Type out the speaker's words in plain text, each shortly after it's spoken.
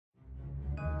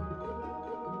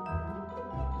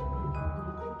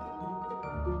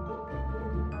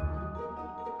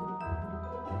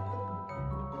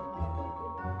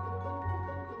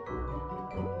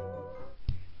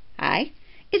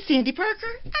It's Sandy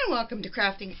Parker, and welcome to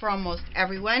Crafting for Almost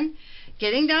Everyone.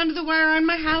 Getting down to the wire on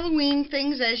my Halloween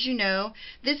things, as you know.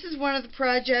 This is one of the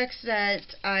projects that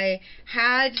I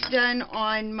had done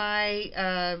on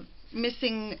my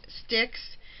missing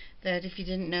sticks. That, if you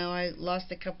didn't know, I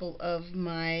lost a couple of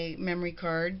my memory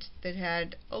cards that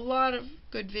had a lot of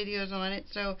good videos on it.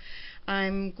 So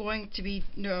I'm going to be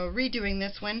redoing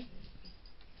this one.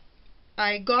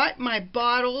 I got my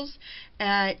bottles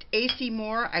at AC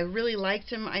Moore. I really liked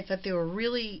them. I thought they were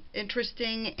really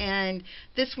interesting, and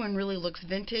this one really looks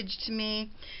vintage to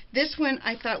me. This one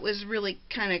I thought was really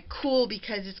kind of cool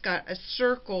because it's got a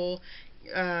circle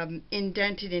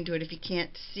indented into it, if you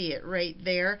can't see it right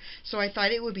there. So I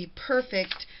thought it would be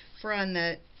perfect for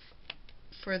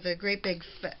the great big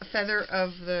feather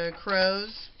of the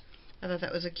crows. I thought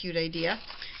that was a cute idea.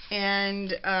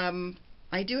 And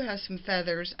I do have some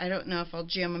feathers. I don't know if I'll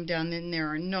jam them down in there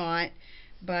or not,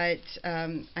 but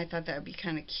I thought that would be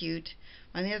kind of cute.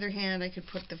 On the other hand, I could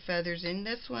put the feathers in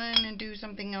this one and do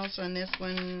something else on this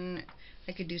one.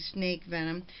 I could do snake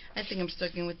venom. I think I'm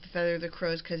sticking with the feather of the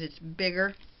crows because it's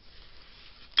bigger.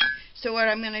 So what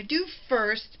I'm going to do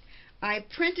first, I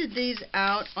printed these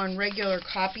out on regular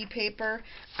copy paper.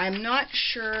 I'm not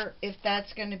sure if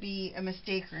that's going to be a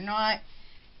mistake or not,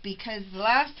 because the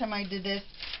last time I did this,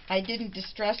 I didn't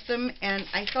distress them, and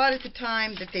I thought at the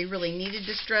time that they really needed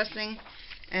distressing,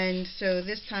 and so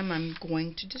this time I'm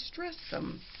going to distress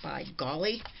them, by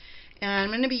golly. And I'm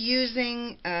going to be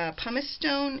using Pumice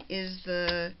Stone is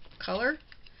the color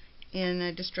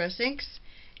in Distress Inks,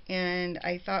 and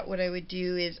I thought what I would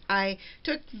do is I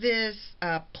took this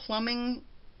plumbing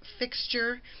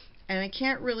fixture, and I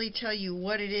can't really tell you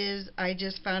what it is. I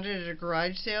just found it at a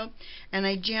garage sale, and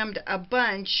I jammed a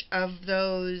bunch of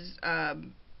those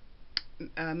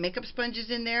makeup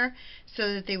sponges in there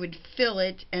so that they would fill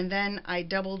it, and then I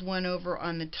doubled one over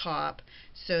on the top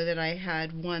so that I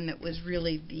had one that was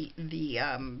really the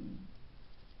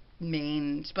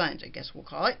main sponge, I guess we'll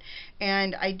call it.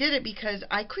 And I did it because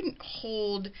I couldn't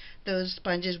hold those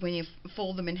sponges when you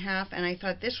fold them in half, and I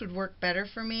thought this would work better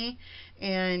for me,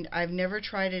 and I've never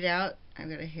tried it out. I've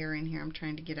got a hair in here I'm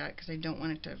trying to get out because I don't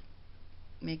want it to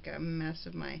make a mess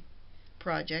of my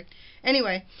project.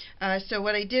 Anyway, so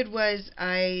what I did was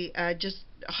I just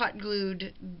hot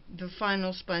glued the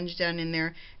final sponge down in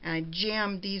there, and I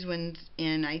jammed these ones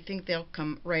in. I think they'll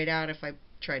come right out if I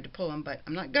tried to pull them, but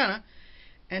I'm not gonna.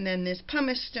 And then this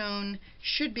pumice stone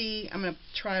should be, I'm going to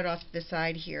try it off the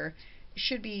side here, it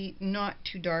should be not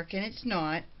too dark, and it's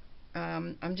not.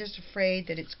 I'm just afraid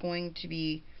that it's going to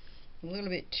be a little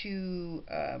bit too,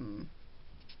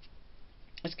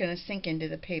 it's going to sink into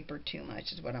the paper too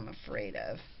much is what I'm afraid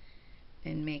of,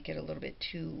 and make it a little bit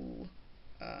too,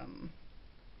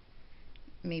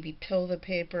 maybe pill the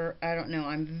paper. I don't know.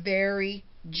 I'm very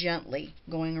gently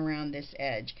going around this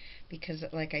edge because,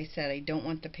 like I said, I don't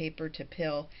want the paper to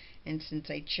pill, and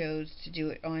since I chose to do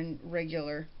it on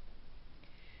regular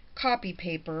copy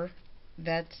paper,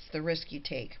 that's the risk you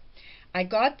take. I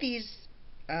got these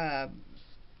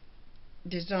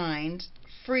designs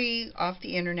free off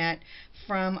the internet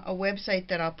from a website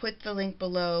that I'll put the link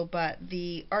below, but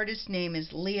the artist's name is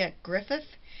Leah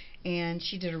Griffith, and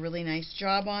she did a really nice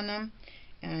job on them,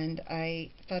 and I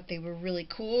thought they were really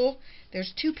cool.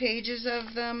 There's 2 pages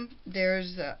of them.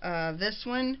 There's this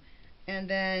one, and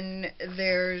then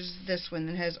there's this one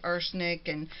that has arsenic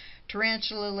and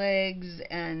tarantula legs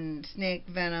and snake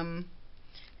venom,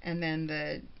 and then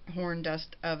the horn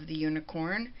dust of the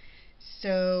unicorn.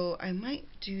 So I might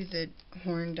do the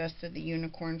horn dust of the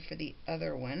unicorn for the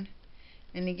other one.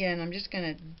 And again, I'm just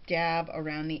going to dab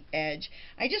around the edge.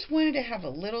 I just wanted to have a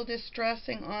little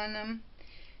distressing on them,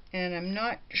 and I'm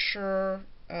not sure,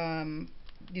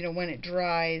 you know, when it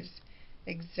dries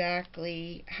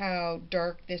exactly how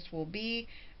dark this will be,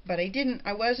 but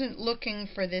I wasn't looking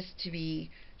for this to be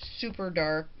super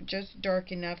dark, just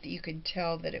dark enough that you could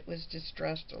tell that it was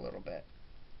distressed a little bit,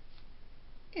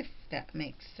 if that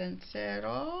makes sense at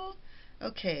all.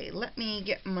 Okay, let me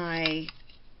get my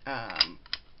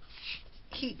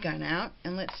heat gun out,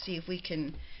 and let's see if we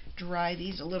can dry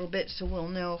these a little bit so we'll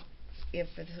know if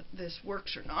this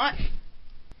works or not.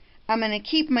 I'm going to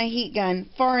keep my heat gun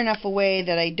far enough away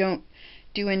that I don't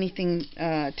do anything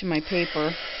to my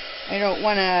paper. I don't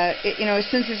want to, you know,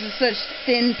 since this is such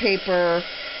thin paper,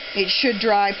 it should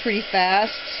dry pretty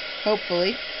fast,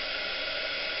 hopefully.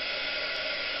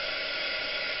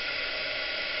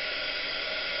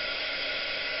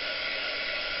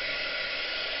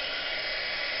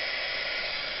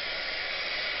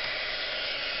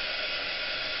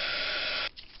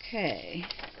 Okay,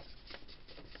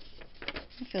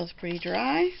 it feels pretty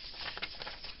dry.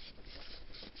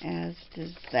 as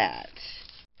does that.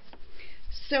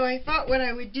 So I thought what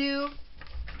I would do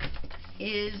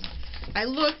is I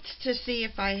looked to see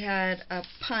if I had a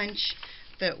punch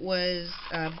that was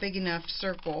a big enough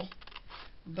circle,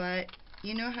 but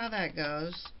you know how that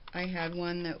goes. I had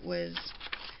one that was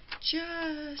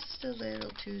just a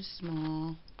little too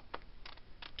small.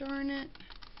 Darn it.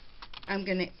 I'm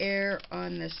going to err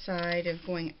on the side of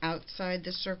going outside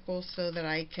the circle so that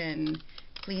I can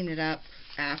clean it up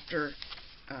after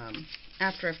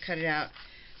I've cut it out,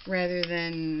 rather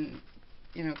than,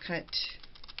 you know, cut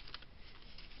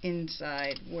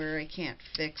inside where I can't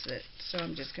fix it. So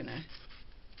I'm just going to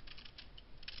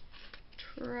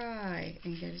try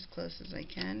and get as close as I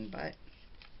can, but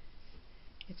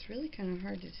it's really kind of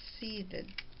hard to see the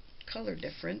color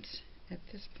difference at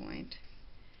this point.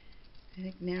 I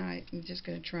think now I'm just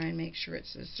going to try and make sure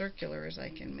it's as circular as I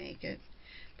can make it.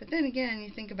 But then again,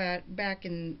 you think about back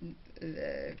in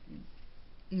the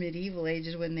medieval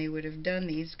ages when they would have done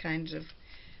these kinds of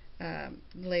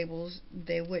labels,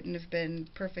 they wouldn't have been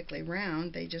perfectly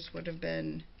round. They just would have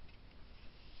been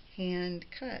hand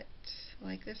cut,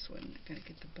 like this one. I'm going to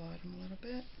get the bottom a little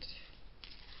bit.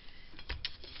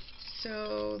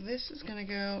 So this is going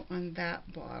to go on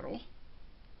that bottle.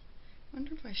 I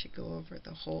wonder if I should go over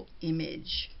the whole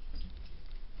image.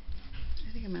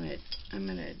 I think I'm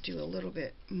gonna do a little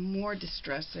bit more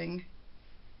distressing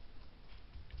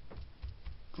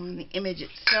on the image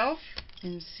itself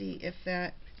and see if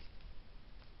that,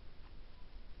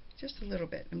 just a little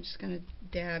bit. I'm just gonna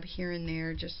dab here and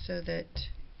there just so that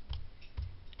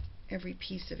every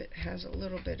piece of it has a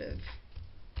little bit of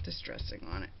distressing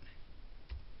on it.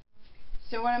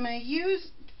 So what I'm going to use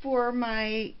for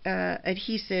my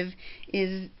adhesive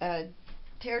is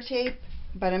tear tape,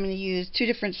 but I'm going to use two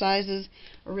different sizes,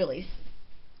 a really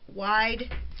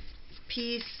wide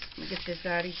piece. Let me get this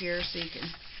out of here so you can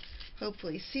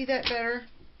hopefully see that better.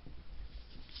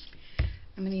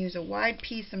 I'm going to use a wide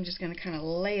piece. I'm just going to kind of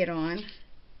lay it on.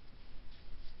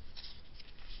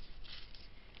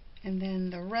 And then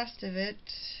the rest of it,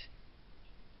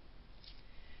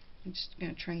 I'm just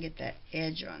going to try and get that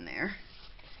edge on there.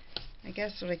 I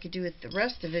guess what I could do with the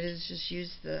rest of it is just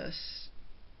use this,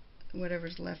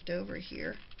 whatever's left over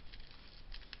here.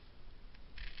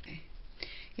 Okay.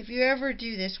 If you ever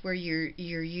do this where you're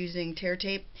using tear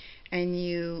tape and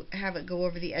you have it go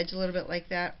over the edge a little bit like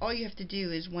that, all you have to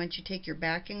do is once you take your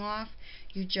backing off,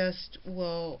 you just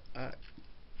will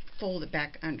fold it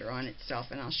back under on itself,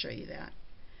 and I'll show you that.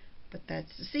 But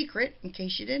that's the secret, in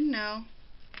case you didn't know.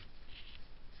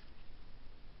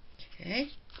 Okay.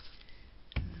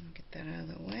 Get that out of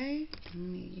the way.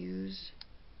 I'm going to use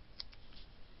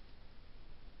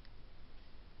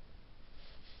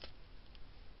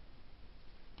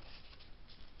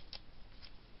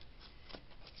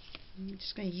I'm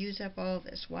just going to use up all of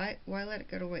this. Why let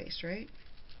it go to waste, right?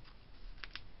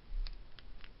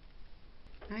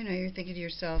 I know you're thinking to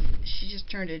yourself, she just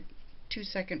turned a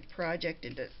 2-second project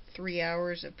into 3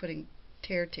 hours of putting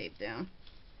tear tape down.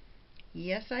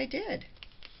 Yes, I did.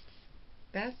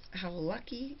 That's how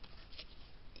lucky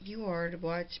you are to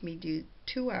watch me do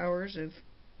 2 hours of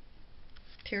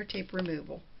tear tape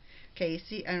removal. Okay,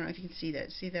 see, I don't know if you can see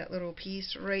that. See that little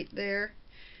piece right there?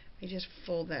 I just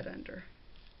fold that under.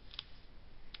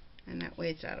 And that way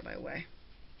it's out of my way.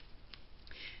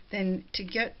 Then to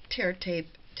get tear tape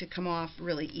to come off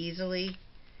really easily,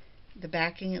 the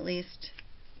backing at least,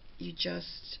 you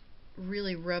just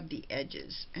really rub the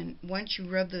edges. And once you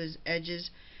rub those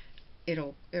edges,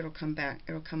 it'll come back,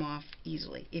 it'll come off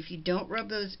easily. If you don't rub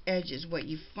those edges, what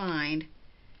you find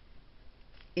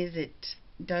is it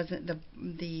doesn't,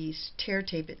 the tear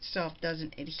tape itself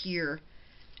doesn't adhere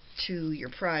to your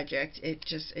project. It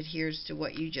just adheres to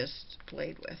what you just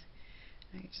played with.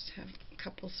 I just have a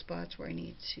couple spots where I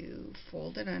need to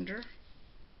fold it under.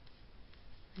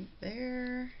 Right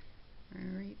there,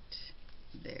 right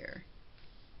there.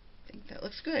 I think that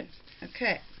looks good.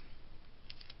 Okay.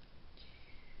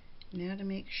 Now to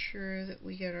make sure that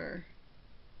we get our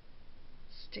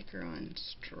sticker on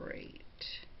straight.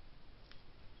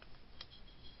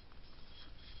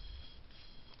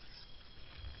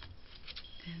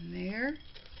 And there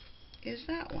is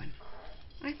that one.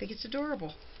 I think it's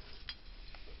adorable.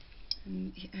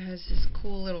 And it has this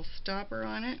cool little stopper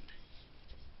on it.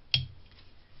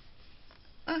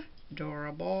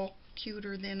 Adorable.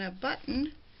 Cuter than a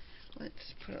button.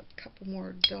 Let's put a couple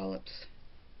more dollops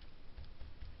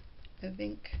of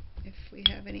ink. If we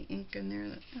have any ink in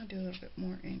there, I'll do a little bit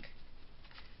more ink.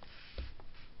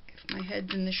 If my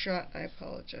head's in the shot, I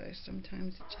apologize.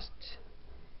 Sometimes it just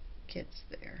gets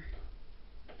there.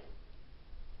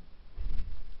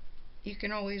 You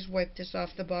can always wipe this off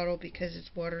the bottle because it's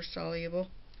water soluble.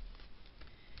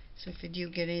 So if you do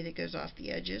get any that goes off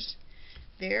the edges.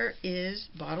 There is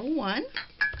bottle 1.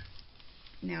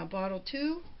 Now bottle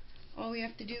 2, all we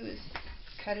have to do is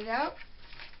cut it out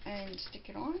and stick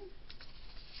it on.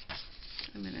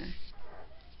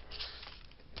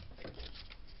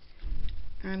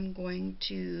 I'm going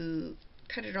to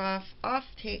cut it off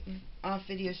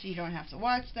video so you don't have to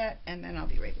watch that, and then I'll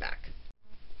be right back.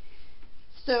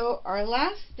 So our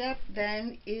last step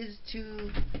then is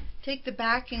to take the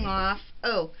backing off.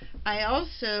 Oh,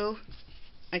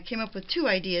 I came up with 2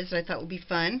 ideas that I thought would be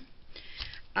fun.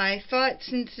 I thought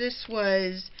since this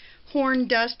was horn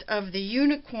dust of the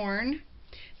unicorn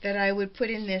that I would put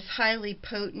in this highly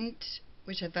potent,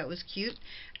 which I thought was cute,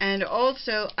 and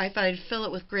also I thought I'd fill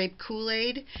it with grape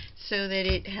Kool-Aid so that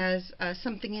it has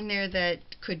something in there that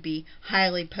could be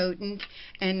highly potent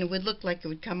and would look like it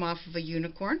would come off of a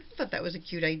unicorn. I thought that was a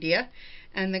cute idea.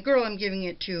 And the girl I'm giving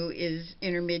it to is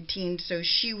in her mid-teens, so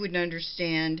she would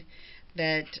understand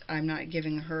that I'm not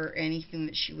giving her anything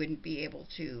that she wouldn't be able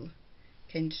to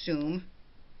consume.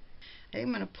 I think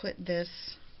I'm going to put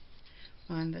this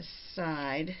on the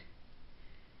side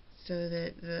so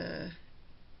that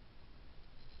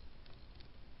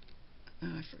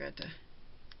I forgot to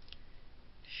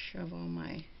shove all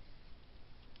my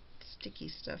sticky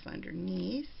stuff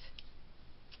underneath.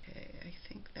 Okay, I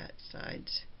think that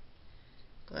side's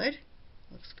good.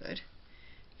 Looks good.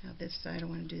 Now this side I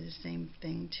want to do the same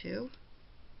thing too.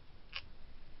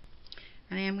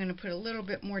 And I am going to put a little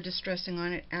bit more distressing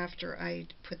on it after I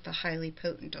put the highly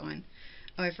potent on.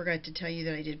 Oh, I forgot to tell you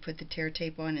that I did put the tear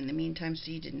tape on in the meantime,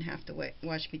 so you didn't have to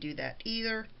watch me do that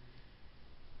either.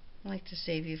 I like to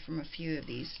save you from a few of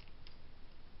these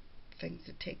things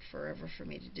that take forever for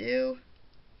me to do.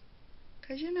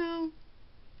 Because, you know,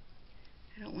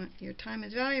 I don't want, your time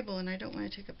is valuable and I don't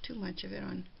want to take up too much of it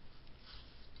on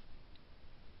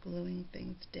gluing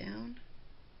things down.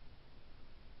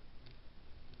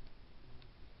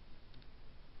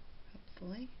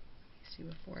 Hopefully. Let me see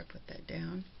before I put that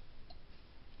down.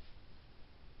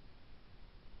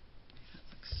 That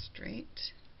looks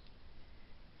straight.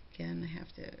 Again, I have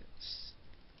to get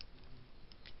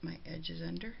my edges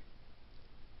under.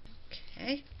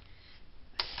 Okay.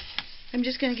 I'm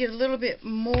just going to get a little bit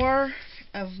more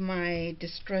of my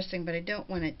distressing, but I don't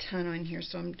want a ton on here,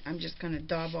 so I'm just going to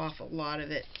daub off a lot of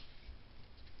it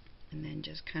and then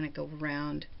just kind of go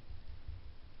around.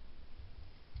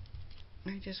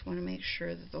 I just want to make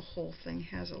sure that the whole thing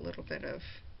has a little bit of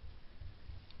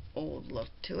old look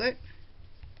to it.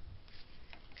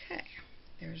 Okay,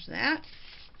 there's that.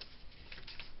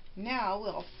 Now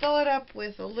we'll fill it up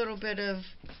with a little bit of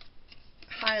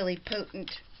highly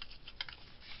potent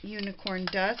unicorn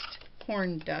dust,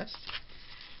 horn dust,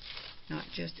 not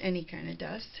just any kind of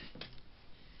dust.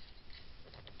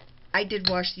 I did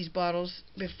wash these bottles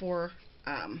before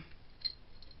I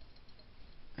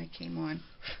came on.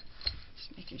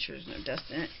 Just making sure there's no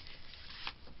dust in it.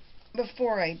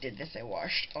 Before I did this, I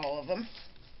washed all of them.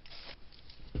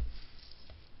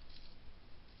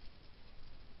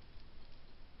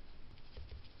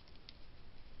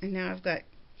 And now I've got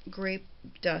grape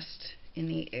dust in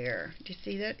the air. Do you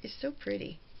see that? It's so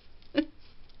pretty.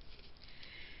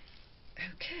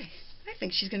 Okay. I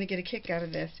think she's going to get a kick out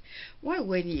of this. Why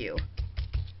wouldn't you?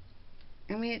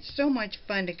 I mean, it's so much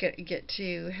fun to get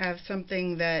to have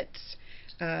something that's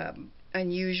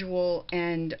unusual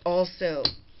and also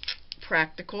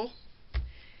practical.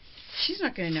 She's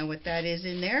not going to know what that is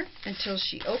in there until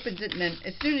she opens it, and then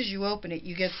as soon as you open it,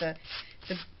 you get the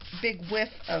big whiff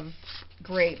of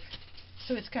grape.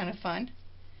 So it's kind of fun.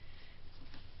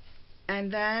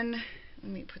 And then,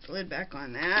 let me put the lid back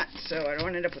on that so I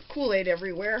don't end up with Kool-Aid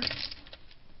everywhere,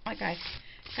 like I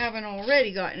haven't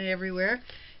already gotten it everywhere.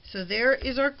 So there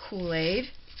is our Kool-Aid,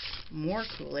 more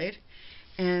Kool-Aid.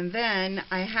 And then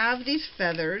I have these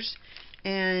feathers,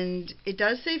 and it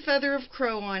does say feather of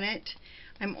crow on it.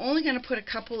 I'm only going to put a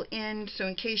couple in, so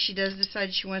in case she does decide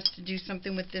she wants to do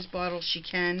something with this bottle, she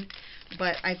can.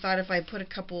 But I thought if I put a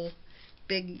couple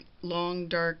big, long,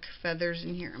 dark feathers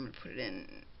in here, I'm going to put it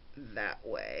in that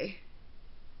way,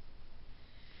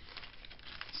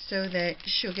 so that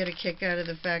she'll get a kick out of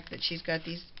the fact that she's got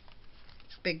these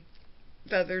big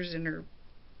feathers in her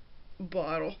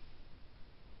bottle.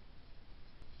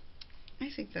 I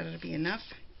think that'll be enough.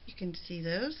 You can see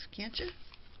those, can't you?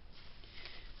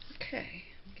 Okay,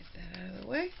 get that out of the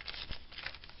way.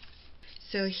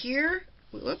 So here,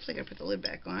 whoops, I gotta put the lid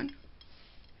back on.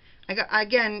 I got,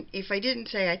 again, if I didn't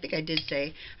say, I think I did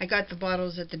say, I got the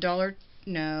bottles at the dollar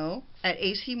know, at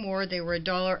AC Moore they were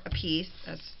 $1 a piece.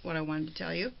 That's what I wanted to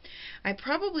tell you. I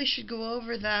probably should go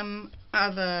over them,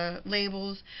 the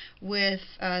labels, with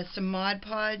some Mod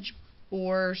Podge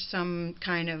or some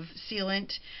kind of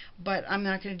sealant, but I'm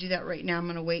not going to do that right now. I'm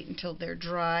going to wait until they're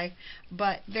dry.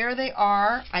 But there they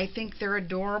are. I think they're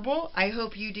adorable. I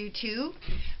hope you do too.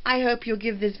 I hope you'll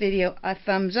give this video a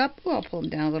thumbs up. Oh, I'll pull them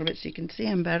down a little bit so you can see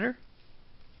them better.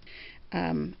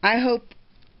 I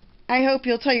hope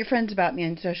you'll tell your friends about me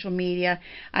on social media.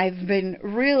 I've been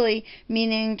really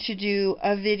meaning to do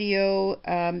a video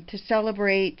to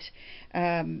celebrate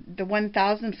the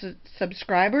 1,000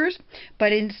 subscribers,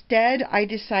 but instead I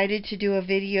decided to do a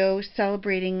video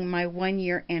celebrating my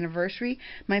 1-year anniversary.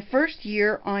 My first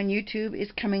year on YouTube is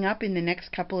coming up in the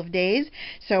next couple of days,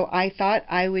 so I thought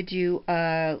I would do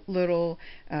a little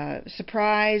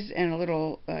surprise and a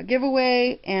little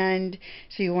giveaway, and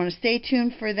so you want to stay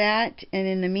tuned for that. And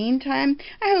in the meantime,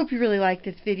 I hope you really like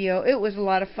this video. It was a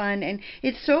lot of fun, and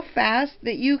it's so fast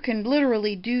that you can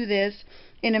literally do this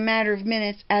in a matter of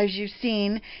minutes, as you've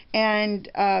seen, and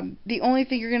the only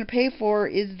thing you're going to pay for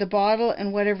is the bottle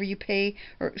and whatever you pay,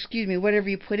 or excuse me, whatever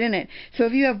you put in it. So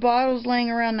if you have bottles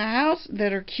laying around the house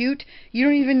that are cute, you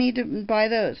don't even need to buy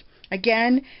those.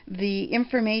 Again, the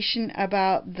information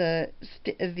about the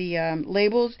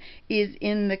labels is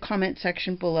in the comment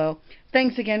section below.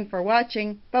 Thanks again for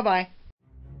watching. Bye-bye.